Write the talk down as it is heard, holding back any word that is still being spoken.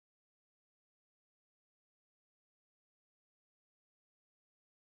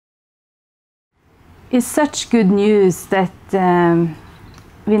is such good news that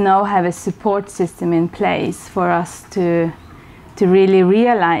we now have a support system in place for us to really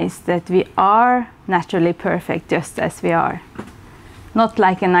realize that we are naturally perfect just as we are. Not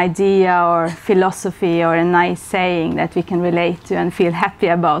like an idea or philosophy or a nice saying that we can relate to and feel happy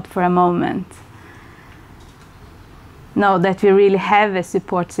about for a moment. No, that we really have a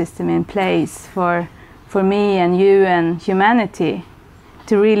support system in place for me and you and humanity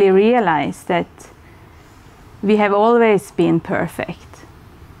to really realize that we have always been perfect.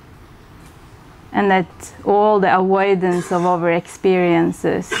 And that all the avoidance of our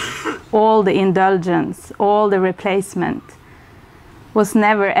experiences, all the indulgence, all the replacement was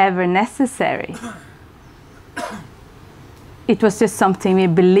never ever necessary. It was just something we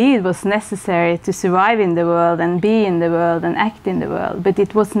believed was necessary to survive in the world and be in the world and act in the world, but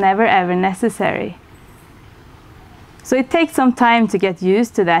it was never ever necessary. So it takes some time to get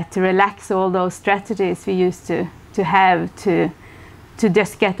used to that, to relax all those strategies we used to have to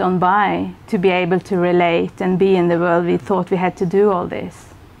just get on by, to be able to relate and be in the world we thought we had to do all this.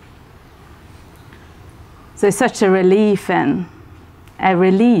 So it's such a relief and a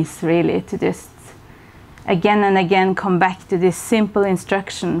release, really, to just again and again come back to this simple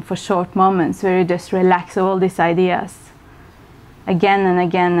instruction for short moments where you just relax all these ideas again and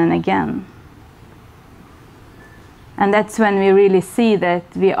again and again. And that's when we really see that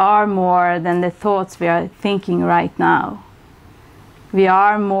we are more than the thoughts we are thinking right now. We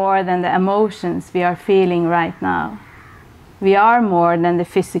are more than the emotions we are feeling right now. We are more than the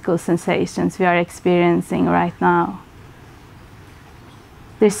physical sensations we are experiencing right now.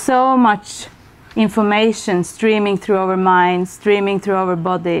 There's so much information streaming through our minds, streaming through our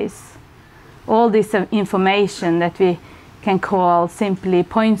bodies. All this information that we can call simply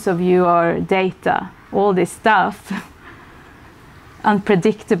points of view or data. All this stuff,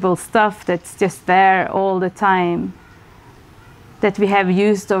 unpredictable stuff that's just there all the time, that we have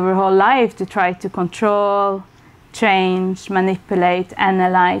used our whole life to try to control, change, manipulate,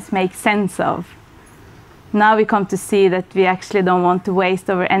 analyze, make sense of. Now we come to see that we actually don't want to waste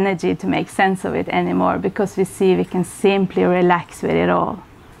our energy to make sense of it anymore, because we see we can simply relax with it all.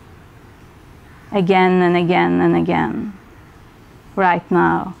 Again and again and again. Right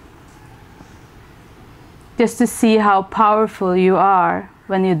now. Just to see how powerful you are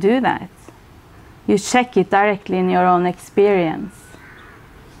when you do that. You check it directly in your own experience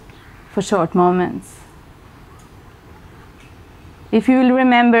for short moments. If you will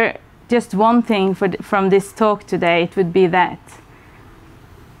remember just one thing from this talk today, it would be that.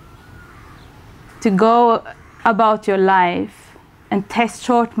 To go about your life and test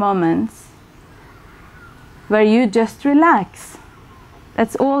short moments where you just relax.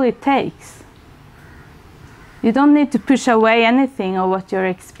 That's all it takes. You don't need to push away anything of what you're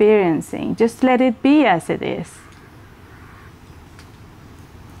experiencing. Just let it be as it is.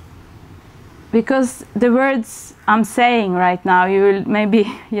 Because the words I'm saying right now, you will maybe,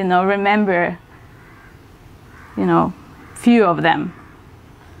 remember, few of them.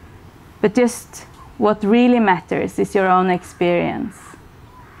 But just what really matters is your own experience,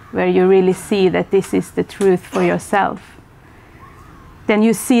 where you really see that this is the truth for yourself. Then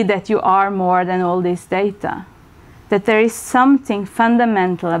you see that you are more than all this data. That there is something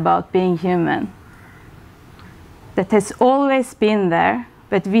fundamental about being human that has always been there,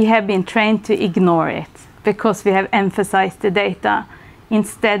 but we have been trained to ignore it because we have emphasized the data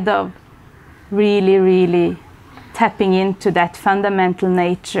instead of really, really tapping into that fundamental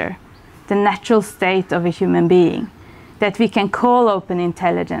nature, the natural state of a human being, that we can call open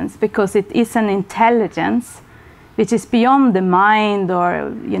intelligence, because it is an intelligence which is beyond the mind or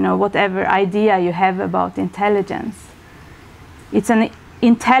whatever idea you have about intelligence. It's an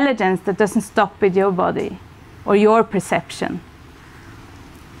intelligence that doesn't stop with your body or your perception.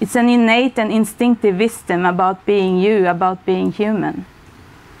 It's an innate and instinctive wisdom about being you, about being human.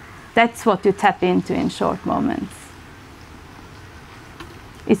 That's what you tap into in short moments.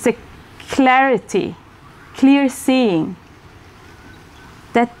 It's a clarity, clear seeing,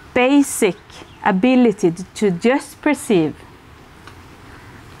 that basic ability to just perceive.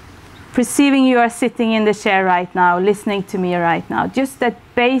 Perceiving you are sitting in the chair right now, listening to me right now. Just that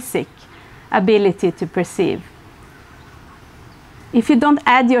basic ability to perceive. If you don't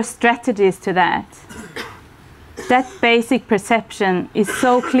add your strategies to that, that basic perception is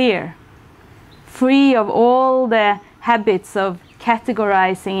so clear, free of all the habits of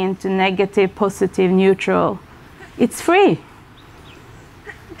categorizing into negative, positive, neutral. It's free.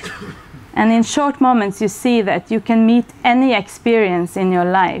 And in short moments you see that you can meet any experience in your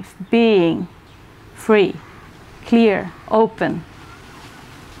life being free, clear, open.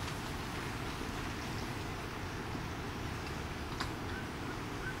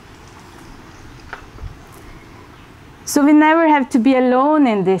 So we never have to be alone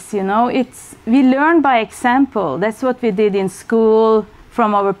in this, you know. We learn by example. That's what we did in school,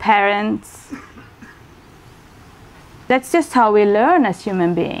 from our parents. That's just how we learn as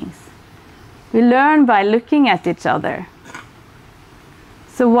human beings. We learn by looking at each other.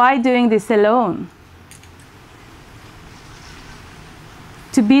 So why doing this alone?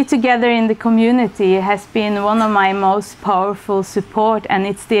 To be together in the community has been one of my most powerful support, and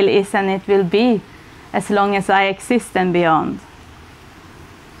it still is, and it will be as long as I exist and beyond.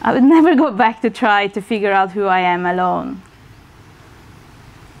 I would never go back to try to figure out who I am alone.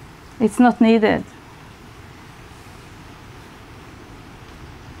 It's not needed.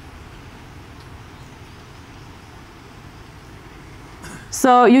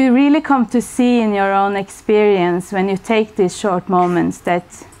 So you really come to see in your own experience, when you take these short moments, that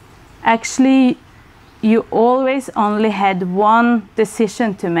actually you always only had one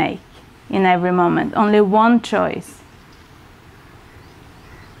decision to make in every moment, only one choice.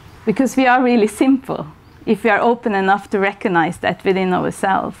 Because we are really simple, if we are open enough to recognize that within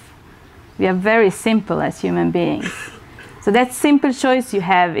ourselves. We are very simple as human beings. So that simple choice you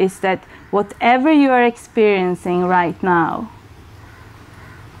have is that whatever you are experiencing right now,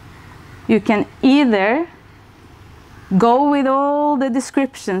 you can either go with all the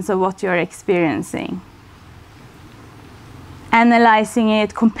descriptions of what you're experiencing, analyzing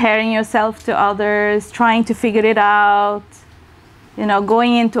it, comparing yourself to others, trying to figure it out, you know,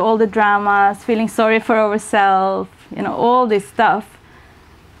 going into all the dramas, feeling sorry for ourselves, you know, all this stuff,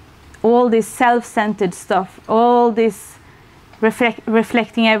 all this self-centered stuff, all this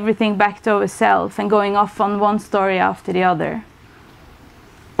reflecting everything back to ourselves and going off on one story after the other.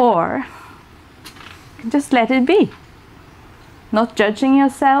 Or just let it be. Not judging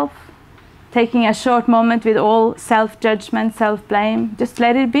yourself, taking a short moment with all self-judgment, self-blame. Just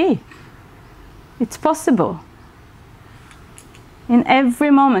let it be. It's possible. In every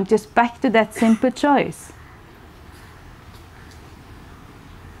moment, just back to that simple choice.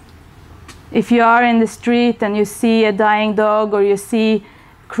 If you are in the street and you see a dying dog, or you see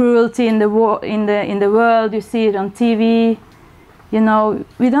cruelty in the world, you see it on TV, you know,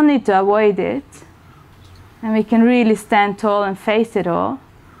 we don't need to avoid it. And we can really stand tall and face it all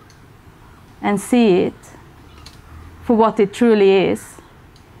and see it for what it truly is.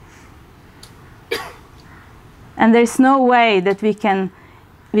 And there's no way that we can,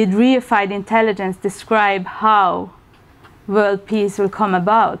 with reified intelligence, describe how world peace will come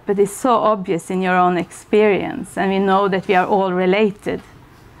about, but it's so obvious in your own experience, and we know that we are all related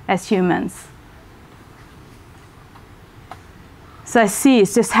as humans. So I see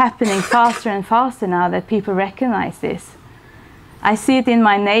it's just happening faster and faster now that people recognize this. I see it in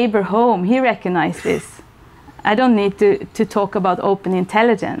my neighbor home. He recognized this. I don't need to talk about open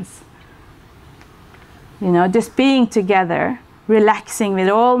intelligence. You know, just being together, relaxing with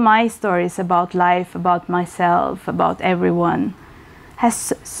all my stories about life, about myself, about everyone,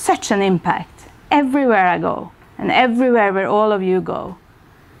 has such an impact everywhere I go and everywhere where all of you go.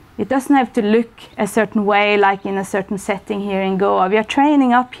 It doesn't have to look a certain way, like in a certain setting here in Goa. We are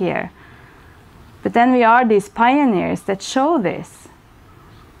training up here. But then we are these pioneers that show this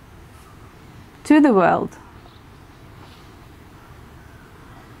to the world.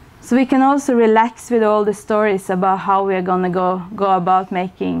 So we can also relax with all the stories about how we are going to go about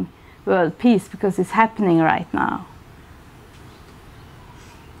making world peace, because it's happening right now.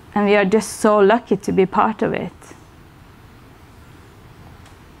 And we are just so lucky to be part of it.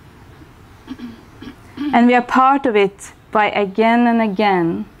 And we are part of it by again and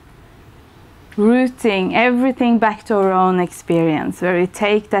again rooting everything back to our own experience, where we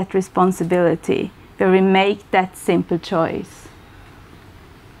take that responsibility, where we make that simple choice,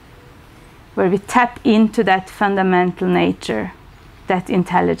 where we tap into that fundamental nature, that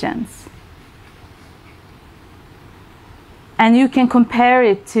intelligence. And you can compare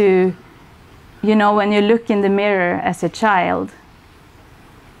it to, you know, when you look in the mirror as a child,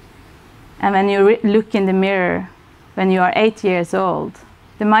 and when you look in the mirror when you are 8 years old.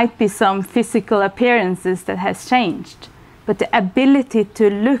 There might be some physical appearances that has changed, but the ability to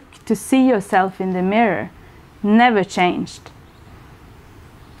look, to see yourself in the mirror, never changed.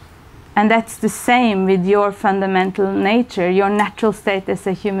 And that's the same with your fundamental nature, your natural state as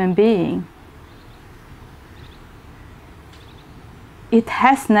a human being. It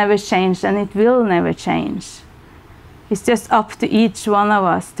has never changed, and it will never change. It's just up to each one of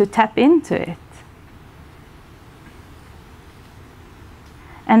us to tap into it.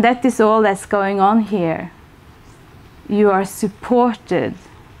 And that is all that's going on here. You are supported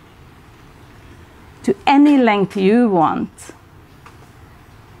to any length you want,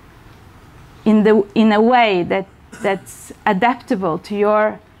 in a way that that's adaptable to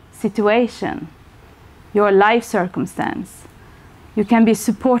your situation, your life circumstance. You can be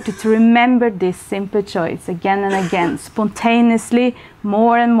supported to remember this simple choice again and again, spontaneously,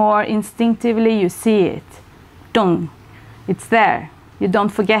 more and more instinctively. You see it. Dong. It's there. You don't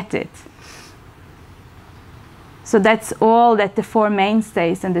forget it. So that's all that the 4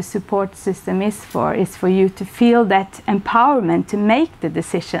 mainstays and the support system is for you to feel that empowerment to make the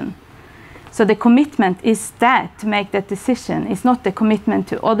decision. So the commitment is that, to make that decision. It's not the commitment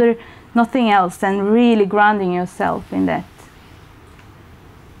to nothing else than really grounding yourself in that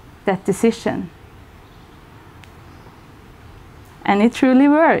decision. And it truly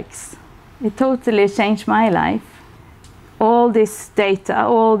works. It totally changed my life. All this data,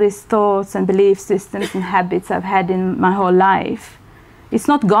 all these thoughts and belief systems and habits I've had in my whole life, it's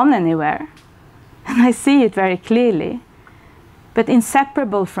not gone anywhere. And I see it very clearly. But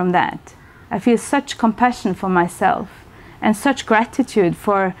inseparable from that, I feel such compassion for myself and such gratitude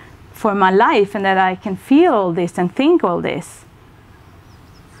for my life, and that I can feel all this and think all this.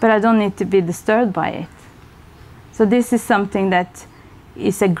 But I don't need to be disturbed by it. So this is something that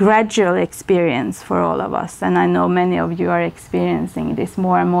is a gradual experience for all of us, and I know many of you are experiencing this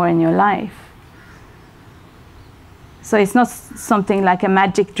more and more in your life. So it's not something like a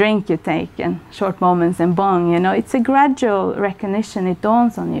magic drink you take in short moments and bong, you know, it's a gradual recognition. It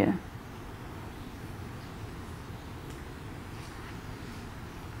dawns on you.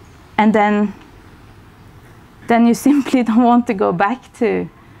 And then you simply don't want to go back to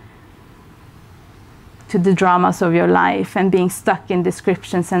the dramas of your life and being stuck in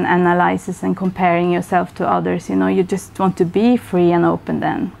descriptions and analysis and comparing yourself to others. You know, you just want to be free and open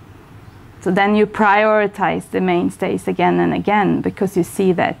then. So then you prioritize the mainstays again and again, because you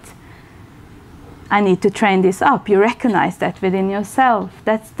see that I need to train this up. You recognize that within yourself.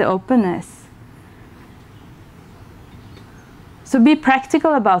 That's the openness. So be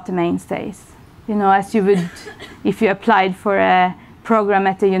practical about the mainstays. You know, as you would, if you applied for a program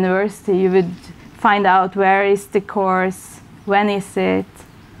at the university, you would find out where is the course, when is it.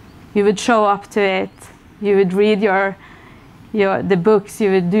 You would show up to it. You would read the books.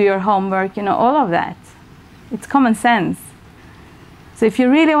 You would do your homework. You know, all of that. It's common sense. So if you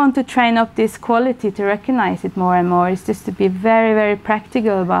really want to train up this quality to recognize it more and more, it's just to be very, very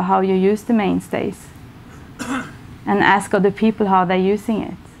practical about how you use the mainstays and ask other people how they're using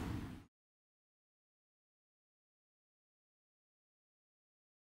it.